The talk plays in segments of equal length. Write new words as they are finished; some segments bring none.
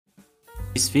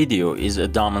This video is a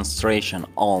demonstration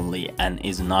only and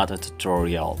is not a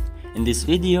tutorial. In this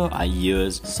video I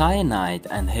use cyanide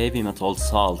and heavy metal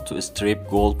salt to strip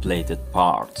gold-plated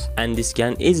parts, and this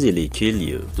can easily kill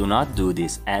you. Do not do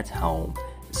this at home.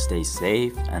 Stay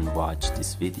safe and watch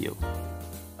this video.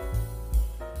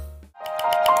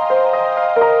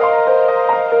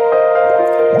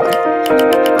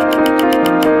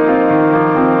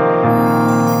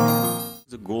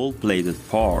 The gold-plated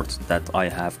parts that I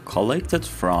have collected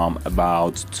from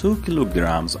about 2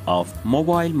 kilograms of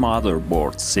mobile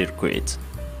motherboard circuit.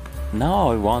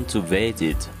 Now I want to weigh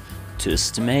it to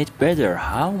estimate better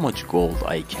how much gold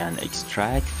I can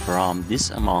extract from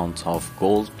this amount of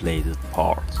gold-plated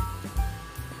parts.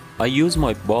 I use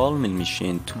my ball mill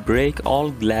machine to break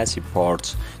all glassy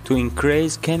parts to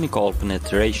increase chemical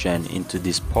penetration into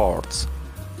these parts.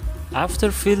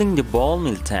 After filling the ball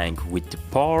mill tank with the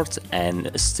parts and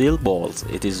steel balls,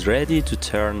 it is ready to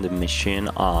turn the machine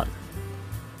on.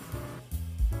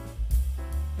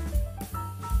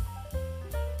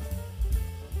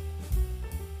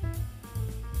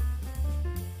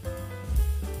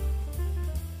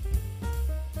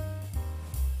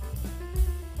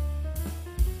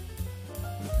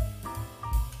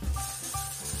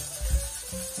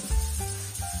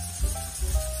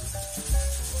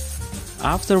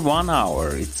 After 1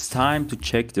 hour, it's time to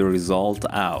check the result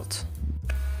out.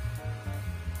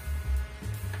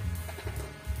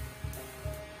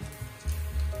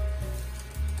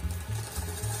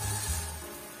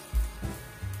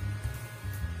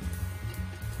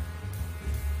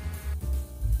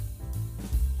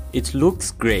 It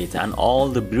looks great and all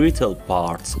the brittle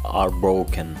parts are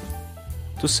broken.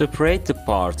 To separate the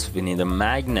parts, we need a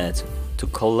magnet to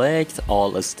collect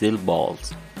all steel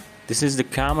balls. This is the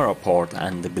camera part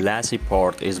and the glassy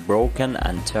part is broken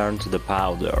and turned to the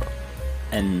powder.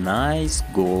 A nice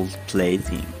gold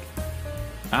plating.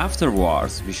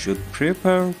 Afterwards, we should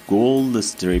prepare gold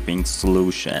stripping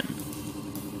solution.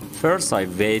 First I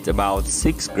weighed about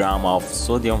 6 grams of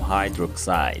sodium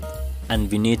hydroxide.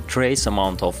 And we need trace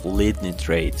amount of lead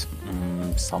nitrate,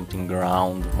 something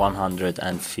around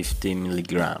 150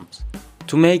 milligrams.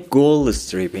 To make gold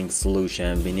stripping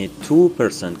solution, we need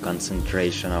 2%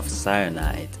 concentration of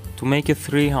cyanide. To make a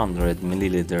 300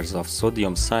 milliliters of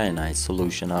sodium cyanide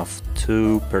solution of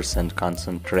 2%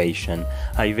 concentration,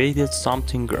 I weighed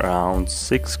something around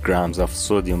 6 grams of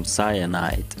sodium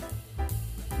cyanide.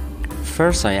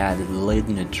 First I added lead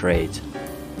nitrate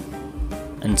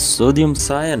and sodium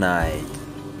cyanide.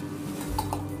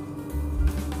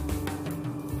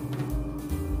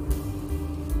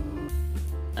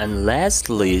 And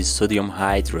lastly sodium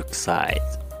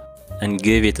hydroxide, and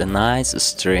give it a nice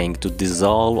stirring to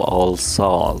dissolve all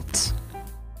salts.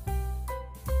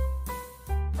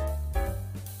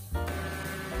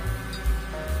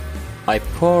 I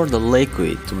pour the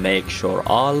liquid to make sure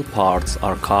all parts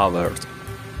are covered.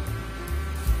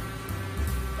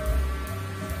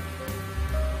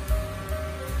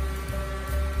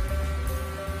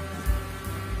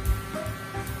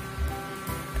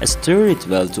 Stir it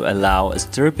well to allow a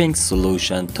stripping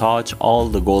solution touch all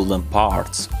the golden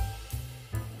parts.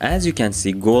 As you can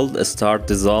see, gold start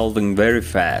dissolving very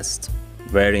fast.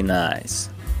 Very nice.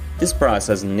 This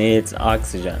process needs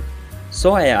oxygen,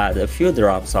 so I add a few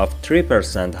drops of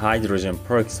 3% hydrogen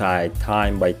peroxide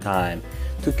time by time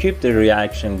to keep the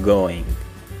reaction going.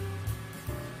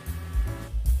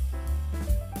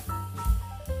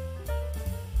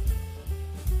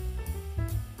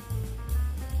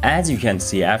 As you can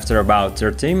see, after about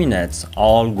 30 minutes,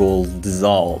 all gold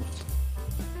dissolved.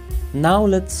 Now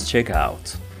let's check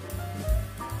out.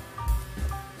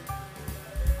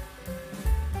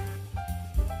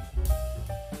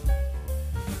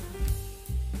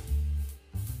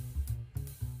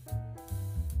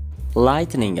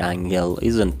 Lighting angle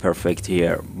isn't perfect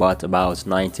here, but about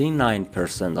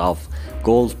 99% of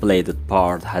gold-plated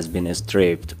part has been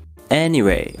stripped.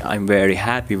 Anyway, I'm very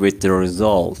happy with the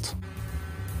result.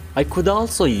 I could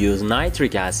also use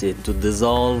nitric acid to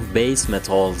dissolve base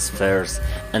metals first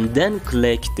and then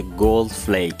collect the gold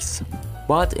flakes.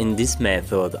 But in this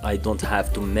method I don't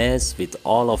have to mess with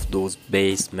all of those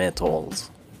base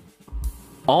metals.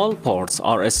 All parts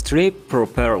are stripped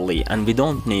properly and we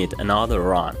don't need another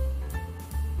run.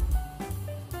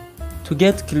 To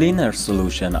get cleaner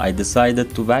solution, I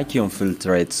decided to vacuum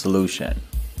filtrate solution.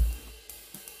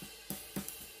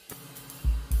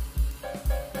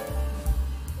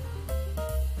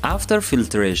 After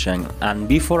filtration and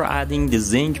before adding the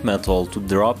zinc metal to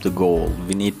drop the gold,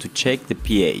 we need to check the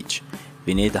pH.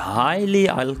 We need a highly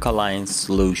alkaline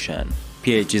solution.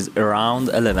 pH is around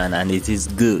 11 and it is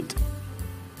good.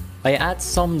 I add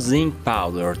some zinc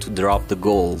powder to drop the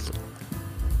gold.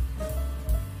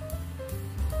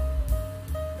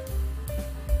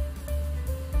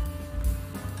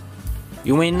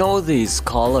 You may notice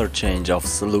color change of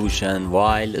solution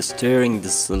while stirring the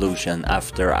solution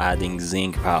after adding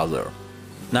zinc powder.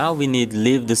 Now we need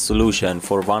leave the solution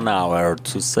for 1 hour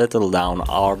to settle down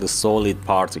all the solid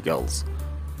particles.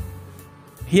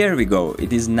 Here we go,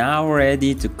 it is now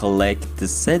ready to collect the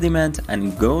sediment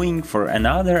and going for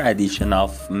another addition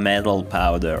of metal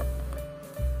powder.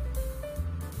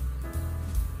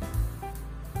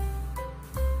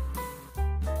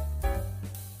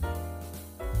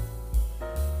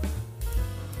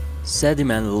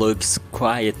 Sediment looks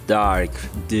quite dark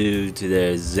due to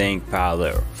the zinc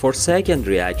powder. For second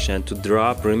reaction to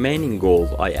drop remaining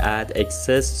gold, I add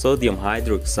excess sodium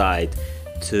hydroxide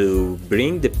to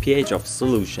bring the pH of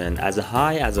solution as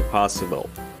high as possible.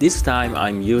 This time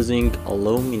I'm using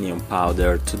aluminum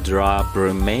powder to drop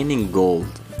remaining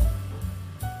gold.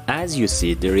 As you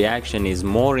see, the reaction is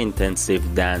more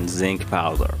intensive than zinc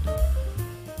powder.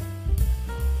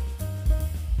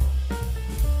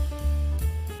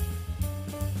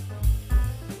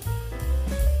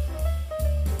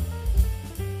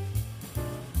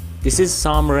 This is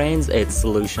some rinse aid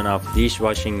solution of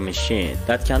dishwashing machine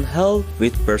that can help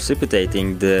with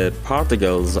precipitating the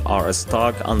particles are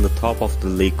stuck on the top of the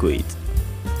liquid.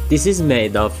 This is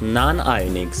made of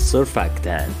non-ionic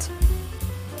surfactant.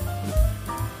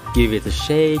 Give it a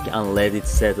shake and let it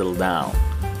settle down.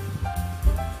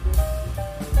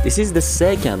 This is the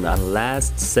second and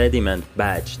last sediment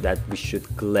batch that we should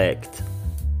collect.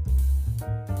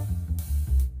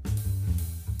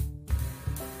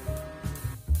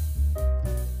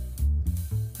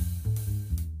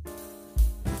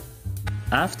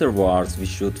 Afterwards, we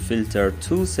should filter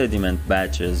 2 sediment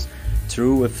batches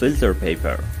through a filter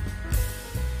paper.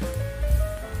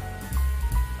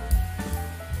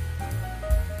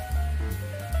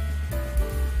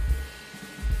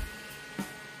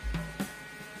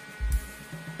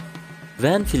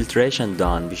 When filtration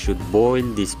done, we should boil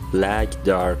this black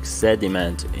dark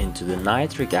sediment into the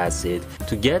nitric acid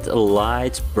to get a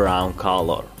light brown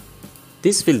color.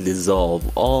 This will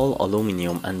dissolve all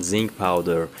aluminum and zinc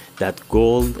powder that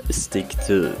gold stick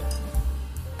to.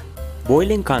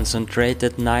 Boiling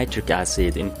concentrated nitric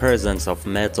acid in presence of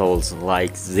metals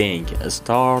like zinc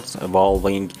starts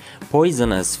evolving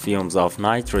poisonous fumes of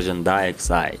nitrogen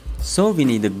dioxide. So we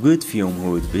need a good fume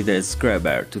hood with a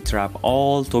scrubber to trap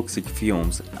all toxic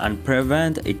fumes and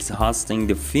prevent exhausting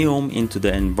the fume into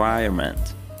the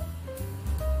environment.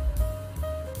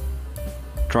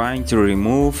 Trying to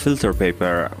remove filter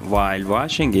paper while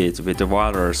washing it with a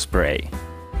water spray.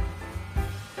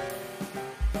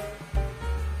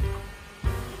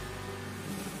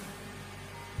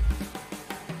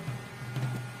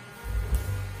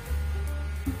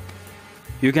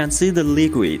 You can see the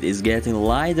liquid is getting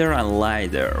lighter and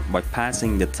lighter by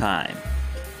passing the time.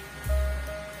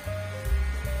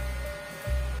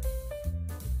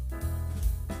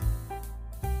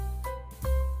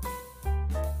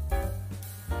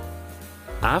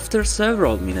 After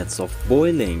several minutes of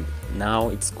boiling, now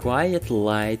it's quite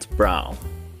light brown.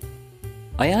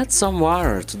 I add some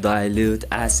water to dilute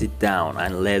acid down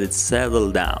and let it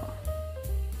settle down.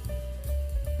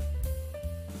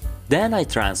 Then I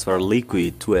transfer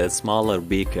liquid to a smaller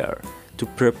beaker to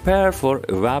prepare for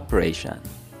evaporation.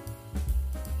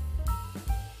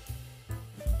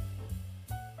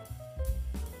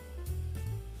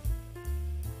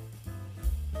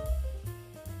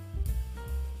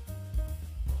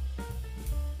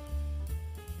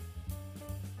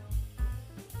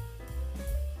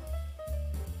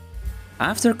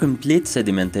 After complete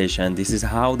sedimentation, this is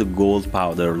how the gold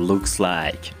powder looks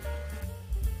like.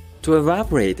 To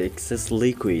evaporate excess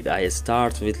liquid, I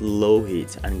start with low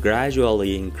heat and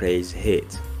gradually increase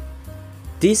heat.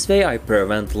 This way I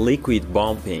prevent liquid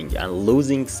bumping and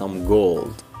losing some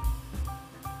gold.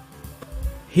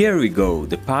 Here we go,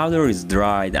 the powder is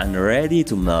dried and ready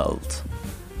to melt.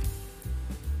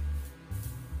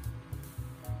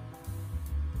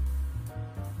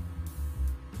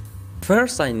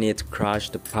 First I need to crush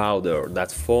the powder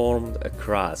that formed a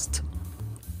crust.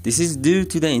 This is due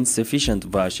to the insufficient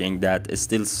washing that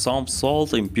still some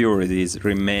salt impurities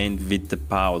remained with the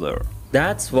powder.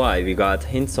 That's why we got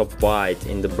hints of white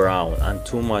in the brown and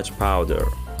too much powder.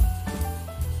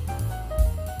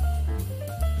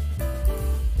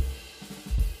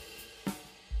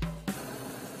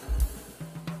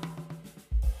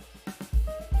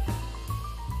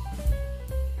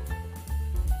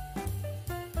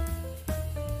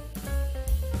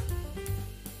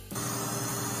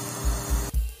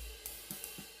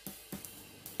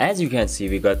 As you can see,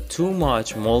 we got too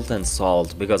much molten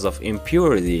salt because of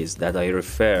impurities that I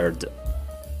referred.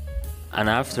 And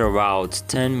after about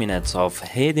 10 minutes of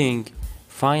heating,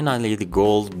 finally the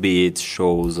gold bead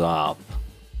shows up.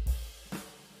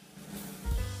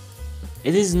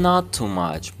 It is not too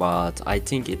much, but I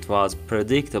think it was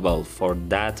predictable for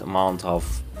that amount of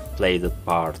plated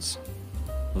parts.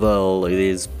 Well, it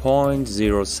is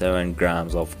 0.07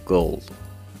 grams of gold.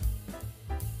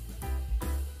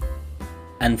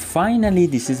 And finally,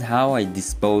 this is how I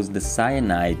dispose the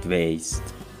cyanide waste.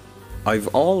 I've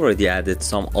already added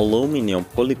some aluminum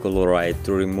polychloride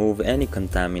to remove any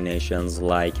contaminations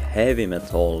like heavy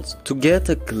metals to get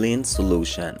a clean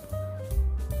solution.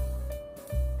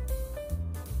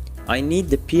 I need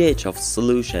the pH of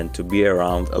solution to be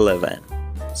around 11,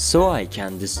 so I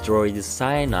can destroy the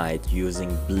cyanide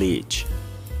using bleach.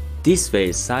 This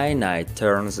way cyanide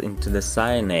turns into the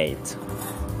cyanate.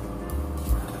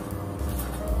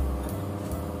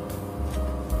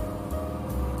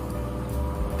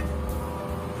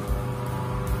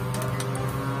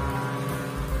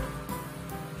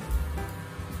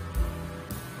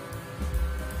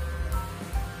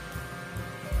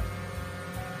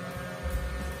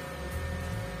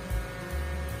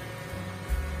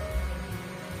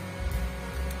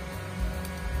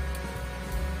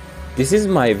 This is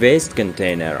my waste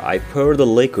container. I pour the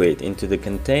liquid into the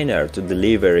container to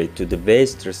deliver it to the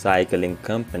waste recycling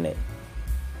company.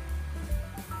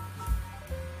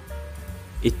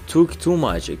 It took too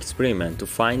much experiment to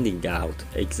finding out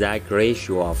exact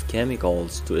ratio of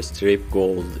chemicals to strip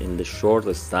gold in the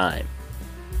shortest time.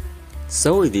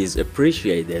 So it is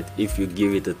appreciated if you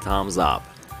give it a thumbs up.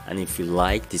 And if you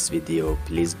like this video,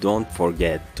 please don't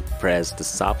forget to press the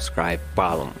subscribe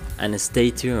button and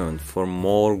stay tuned for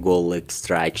more gold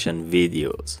extraction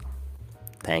videos.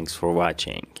 Thanks for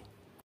watching.